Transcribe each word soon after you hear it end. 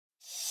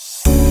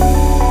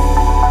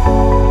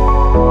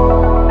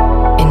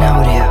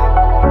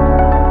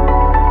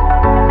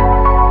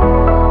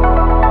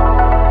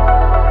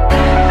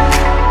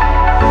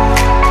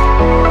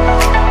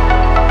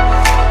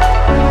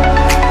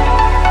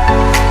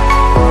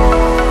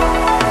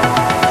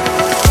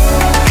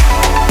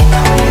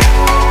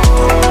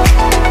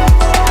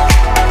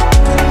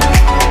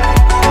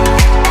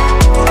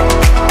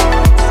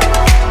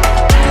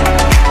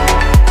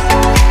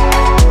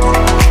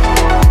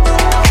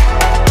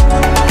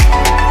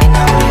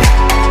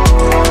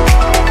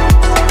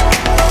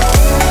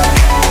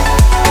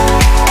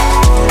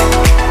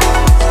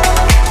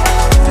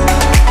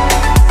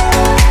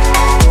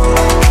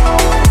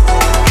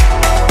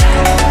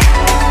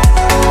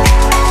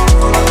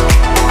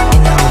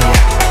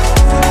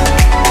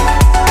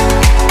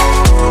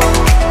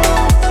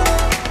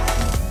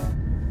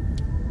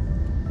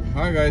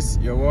guys,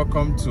 you're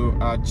welcome to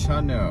our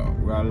channel.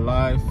 We are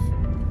live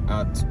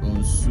at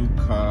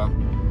Nsukka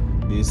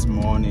this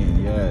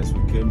morning. Yes,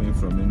 we came in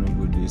from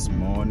Enugu this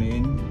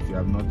morning. If you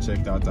have not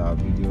checked out our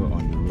video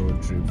on the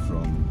road trip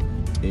from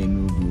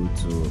Enugu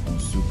to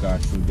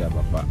Nsukka through the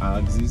Biafra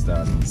axis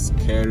that is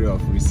scary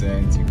of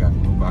recent, you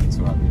can go back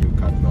to our video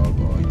catalog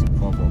or it will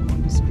pop up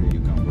on the screen.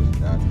 You can watch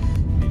that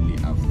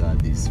immediately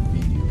after this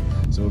video.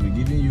 So we'll be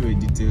giving you a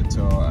detailed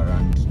tour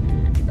around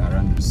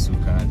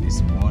Nsukka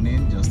this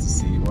morning, just to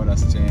see what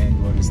has changed,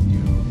 what is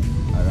new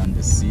around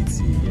the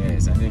city.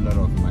 Yes, I know a lot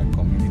of my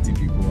community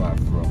people are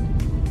from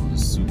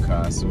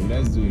Nsukka, so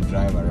let's do a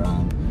drive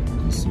around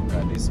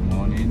Nsukka this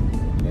morning.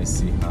 Let's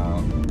see how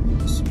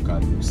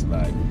Nsukka looks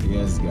like.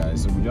 Yes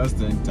guys, so we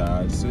just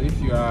entered. So if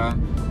you are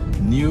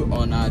new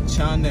on our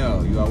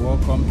channel, you are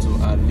welcome to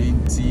Arlin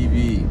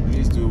TV.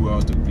 Please do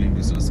well to click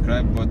the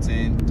subscribe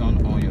button,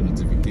 turn on your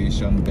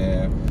notification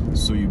bell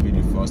so you'll be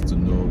the first to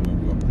know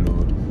when we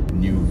upload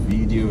new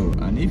video.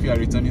 And if you are a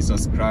returning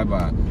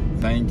subscriber,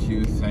 thank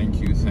you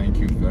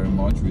very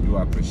much. We do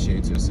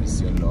appreciate your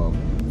sincere love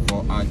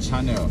for our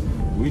channel.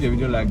 We did a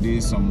video like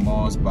this some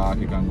months back.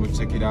 You can go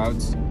check it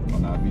out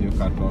on our video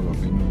catalog of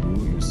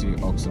Enugu. You'll see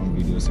awesome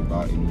videos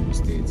about Enugu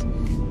State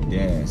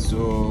there.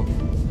 So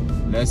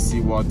let's see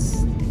what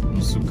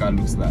Nsukka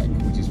looks like,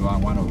 which is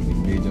one of the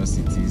major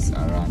cities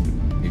around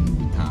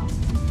Enugu Town.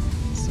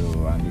 So,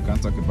 and you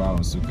can't talk about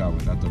Nsukka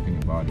without talking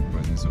about the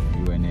presence of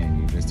UNN,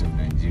 University of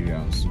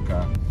Nigeria,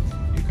 Nsukka.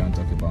 You can't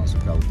talk about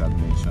Nsukka without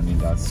mentioning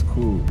that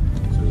school.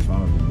 So it's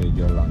one of the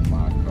major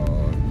landmarks,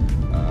 or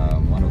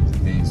one of the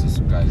things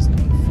Nsukka is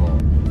known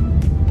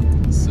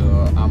for. So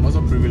I'm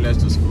also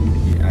privileged to school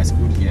here. I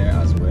schooled here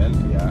as well.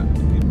 Yeah,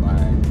 in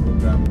my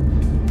program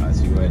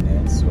as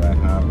UNN. So I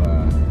have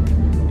a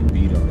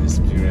bit of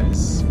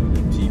experience with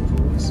the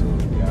people. So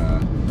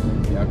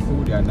they are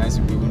cool. They are nice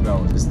people. Even though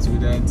I was a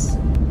student,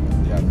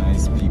 they are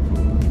nice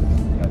people.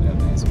 Yeah, they are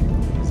nice people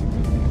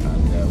basically.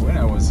 And when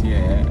I was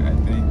here, I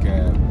think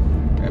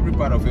every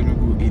part of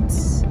Enugu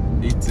eats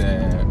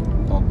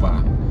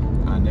okpa,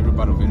 and every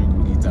part of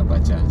Enugu eats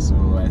abacha.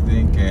 So I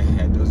think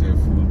those are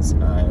foods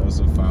I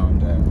also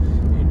found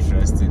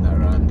interesting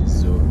around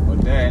this zone.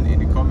 But then in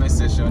the comment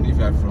section, if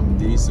you are from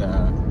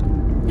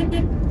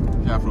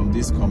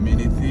this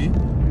community,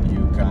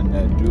 you can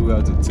do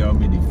well to tell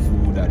me the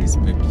food that is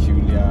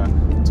peculiar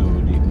to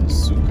the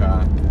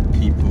Nsukka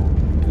people.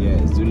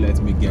 Yes, do let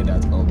me get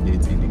that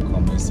update in the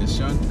comment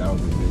section. That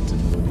would be great to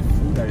know the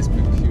food that is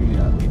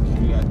peculiar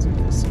to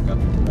the Nsukka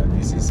people. That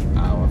this is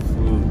our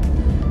food.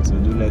 So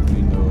do let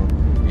me know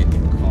in the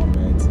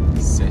comment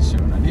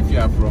section. And if you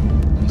are from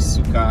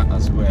Nsukka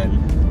as well,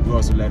 do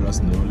also let us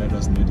know. Let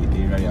us know the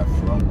area you are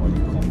from or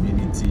the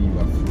community you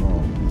are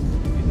from.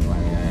 You know,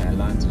 I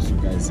learned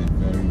Nsukka is a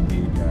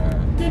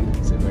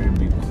very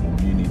big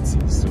community.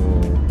 So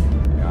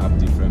I have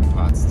different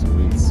parts to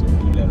it. So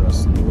do let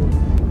us know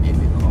in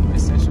the comment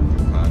section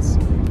the parts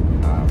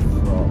you are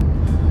from.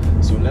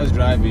 So let's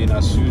drive in.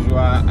 As usual,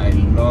 I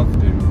love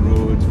the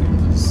road in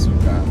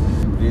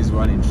Nsukka. This is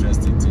one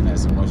interesting thing I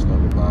so much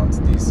love about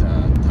this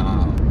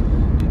town.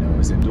 You know,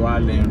 it's a dual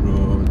lane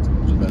road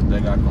with a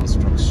mega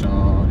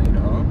construction, you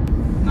know,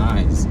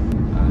 nice,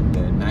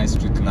 and nice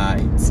street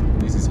lights.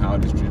 This is how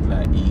the street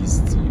light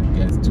is till you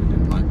get to the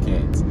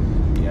market.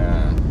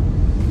 Yeah,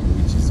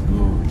 which is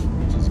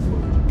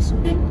good. So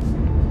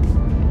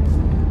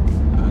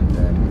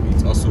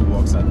it also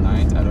works at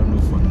night. I don't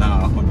know for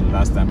now. The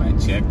last time I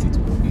checked, it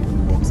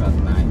works at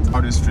night.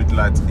 How the street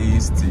light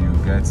is till you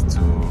get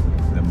to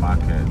the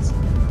market.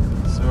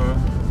 So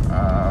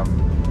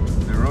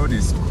the road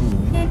is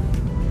cool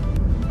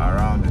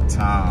around the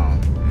town.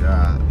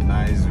 Yeah,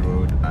 nice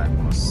road, I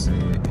must say,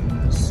 in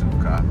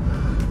Nsukka.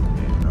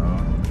 You know,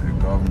 the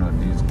governor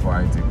did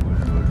quite a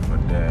good road for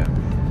them.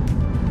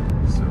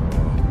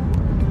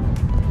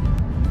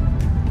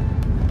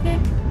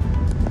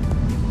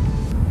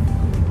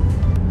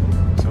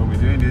 So we're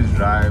doing this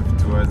drive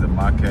towards the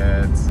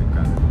market. You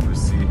can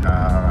see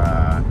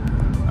how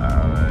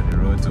the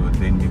road to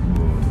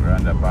Enugu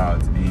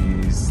roundabout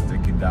is,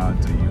 take it down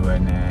to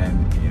UNN.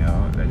 You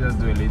know, let's just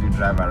do a little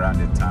drive around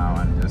the town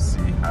and just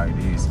see how it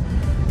is.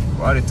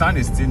 Well, the town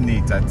is still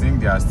neat. I think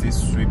they are still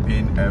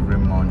sweeping every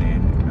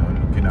morning. You know,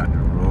 looking at the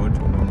road,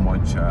 not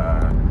much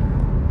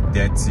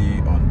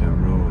dirty on the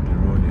road. The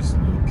road is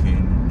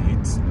looking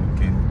neat,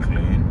 looking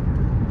clean.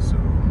 So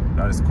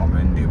that is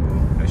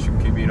commendable. They should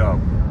keep it up.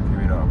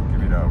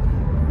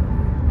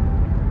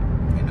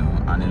 You know,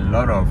 and a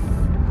lot of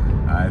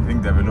I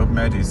think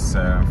development is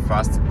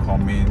fast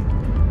coming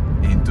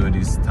into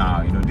this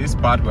town. You know, this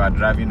part we are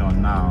driving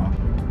on now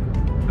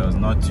does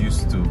not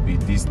used to be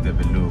this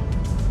developed,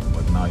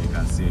 but now you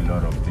can see a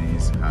lot of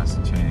things has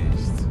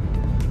changed.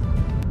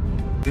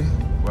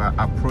 We are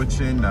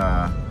approaching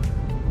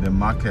the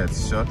market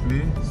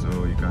shortly,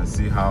 so you can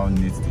see how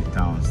neat the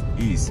town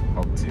is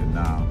up till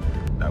now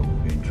that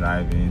we've been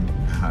driving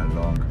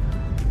along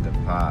the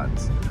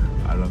path,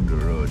 along the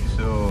road.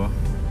 So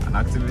and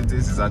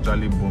activities is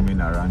actually booming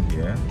around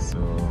here, so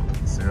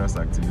serious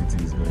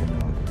activities going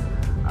on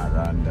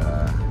around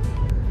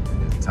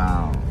the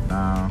town.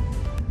 Now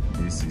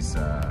this is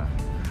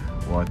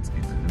what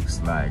it looks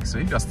like. So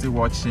if you're still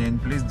watching,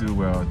 please do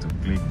well to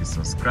click the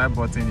subscribe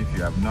button if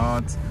you have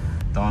not.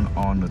 Turn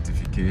on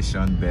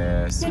notification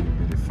there so you'll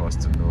be the first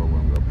to know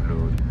when we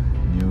upload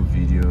new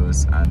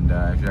videos. And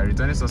if you're a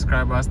returning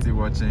subscriber still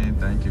watching,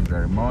 thank you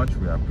very much.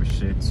 We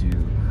appreciate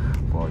you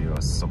for your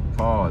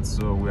support.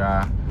 So we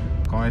are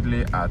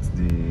currently at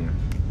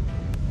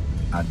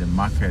the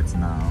market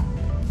now.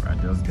 We're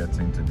just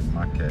getting to the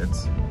market,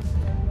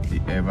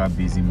 the ever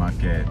busy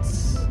market.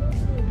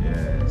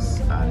 Yes,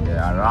 and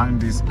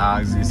around this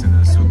axis in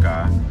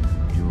Nsukka,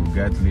 you will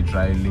get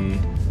literally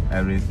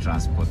every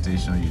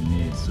transportation you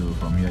need. So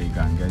from here you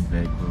can get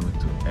vehicle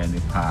to any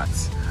part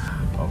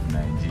of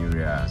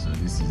Nigeria. So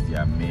this is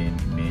their main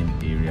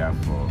area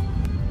for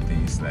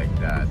things like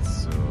that.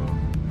 So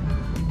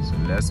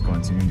let's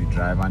continue the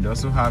drive. And they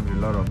also have a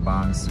lot of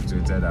banks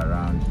situated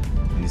around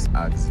this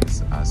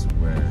axis as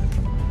well,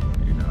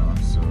 you know.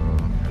 So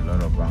a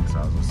lot of banks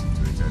are also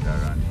situated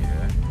around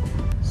here.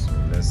 So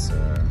let's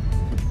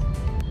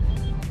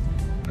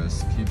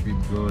keep it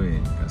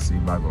going. You can see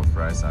bag of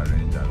rice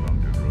arranged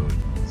along the road.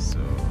 So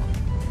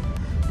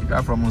if you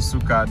are from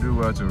Nsukka, do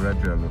well to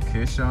rep your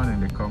location in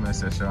the comment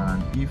section,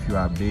 and if you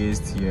are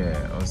based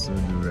here, also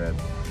do rep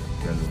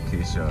your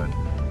location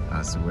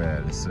as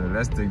well. So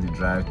let's take the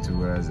drive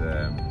towards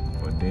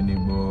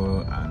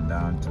Odenigbo and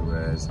down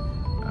towards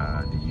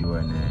the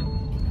UNN,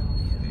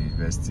 the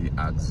university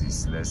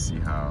axis. Let's see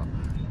how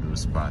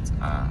those parts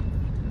are.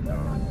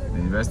 The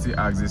university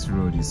axis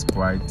road is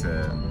quite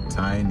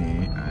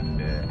tiny, and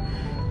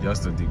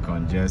just to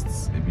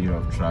decongest a bit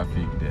of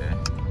traffic there,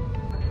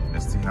 I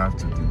still have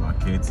to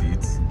demarcate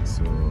it,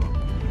 so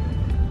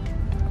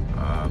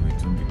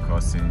it won't be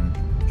causing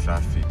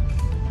traffic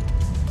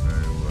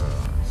very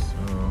well. So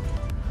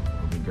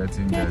we'll be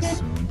getting there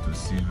soon to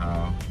see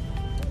how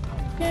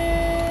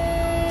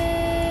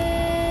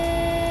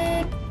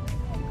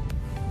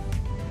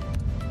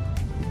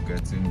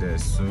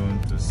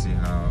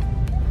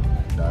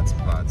that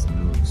part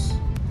looks.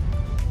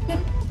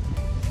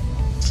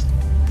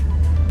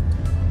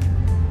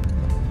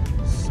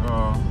 So,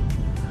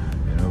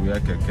 you know, where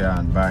keke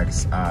and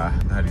bikes are,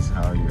 that is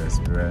how you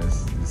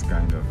experience this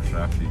kind of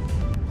traffic.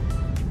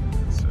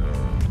 So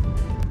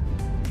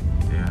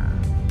yeah,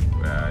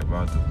 we are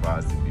about to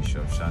pass the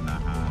Bishop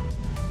Shanahan.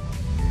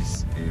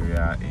 This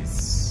area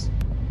is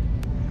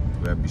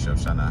where Bishop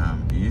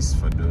Shanahan is.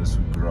 For those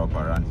who grew up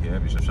around here,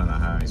 Bishop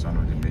Shanahan is one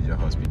of the major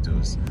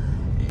hospitals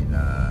in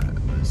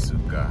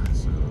Nsukka.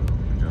 So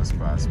we just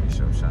passed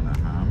Bishop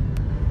Shanahan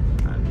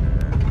and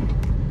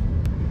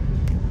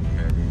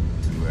heading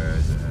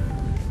towards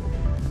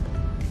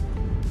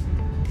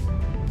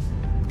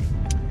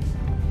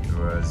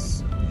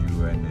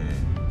UNN.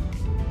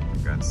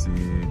 You can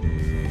see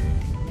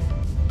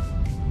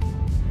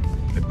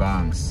the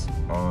banks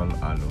all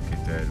are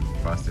located. We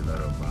passed a lot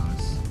of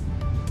banks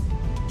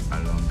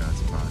along that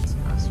part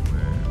as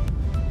well.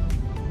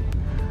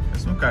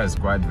 Nsukka is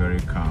quite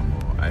very calm.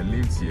 I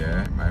lived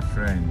here. My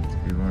friend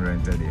even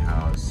rented a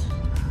house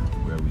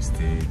where we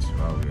stayed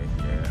while we were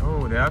here.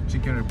 Oh, they have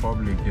Chicken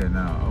Republic here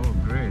now. Oh,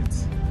 great.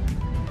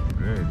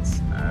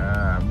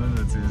 I've not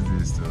noticed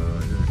this, so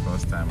this is the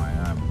first time I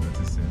am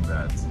noticing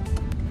that.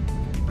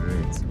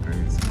 Great.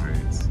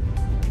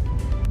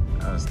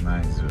 That's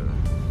nice though.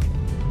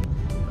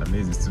 At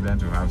least the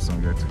students will have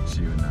somewhere to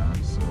chill now,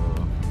 so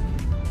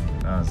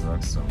that's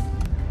awesome.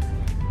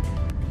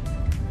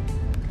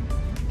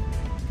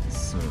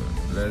 So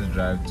let's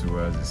drive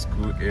towards the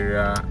school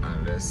area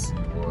and let's see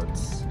what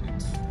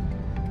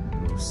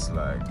it looks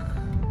like.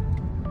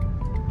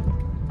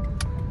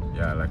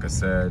 Yeah, like I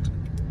said,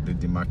 they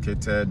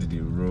demarcated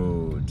the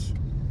road,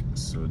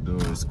 so though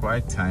it's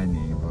quite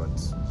tiny, but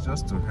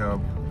just to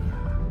help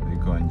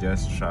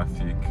decongest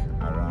traffic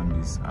around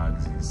this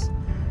axis.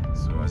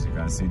 So as you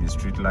can see, the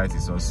street light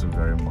is also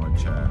very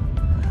much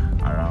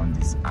around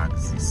this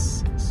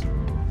axis. So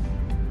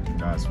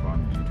that's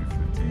one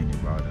beautiful thing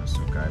about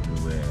Nsukka.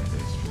 Everywhere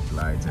there's street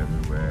lights,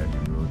 everywhere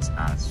the roads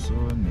are so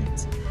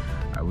neat.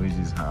 I wish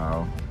this is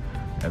how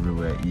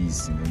everywhere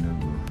is in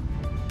Enugu.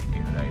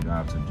 You know, that you don't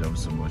have to jump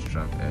so much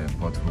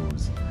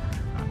potholes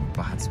and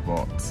bad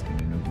spots in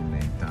Enugu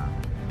main town.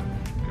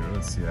 The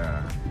roads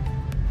here,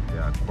 they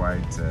are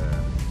quite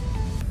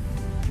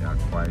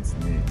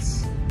neat.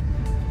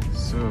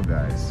 So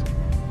guys,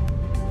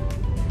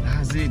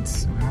 that's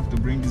it. We have to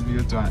bring this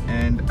video to an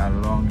end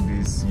along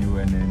this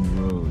UNN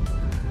road.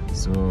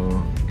 So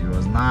it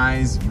was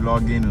nice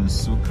vlogging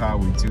Nsukka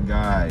with you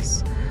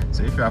guys.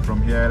 So if you are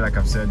from here, like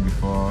I've said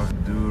before,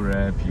 do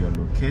rep your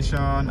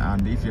location,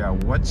 and if you are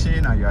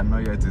watching and you are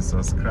not yet a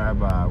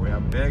subscriber, we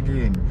are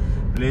begging,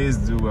 please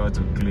do well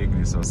to click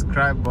the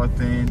subscribe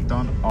button,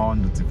 turn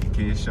on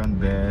notification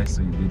there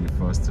so you'll be the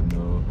first to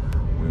know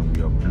when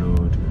we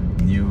upload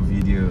new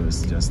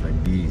videos just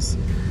like this.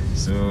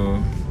 So,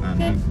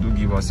 and do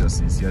give us your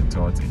sincere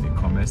thoughts in the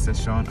comment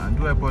section, and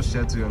do help us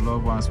share to your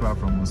loved ones who are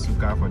from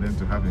Nsukka for them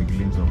to have a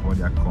glimpse of what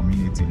their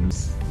community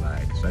looks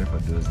like. Sorry for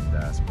those in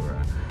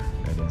diaspora,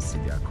 let them see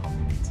their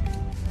community.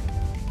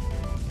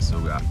 So So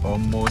we are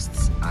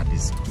almost at the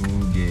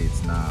school gate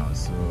now.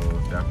 So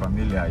if you are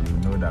familiar, you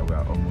know that we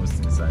are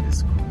almost inside the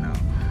school now.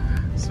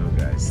 So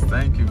guys,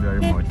 thank you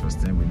very much for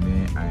staying with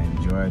me. I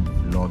enjoyed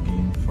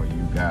vlogging for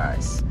you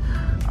guys.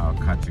 I'll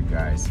catch you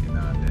guys in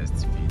our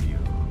next video.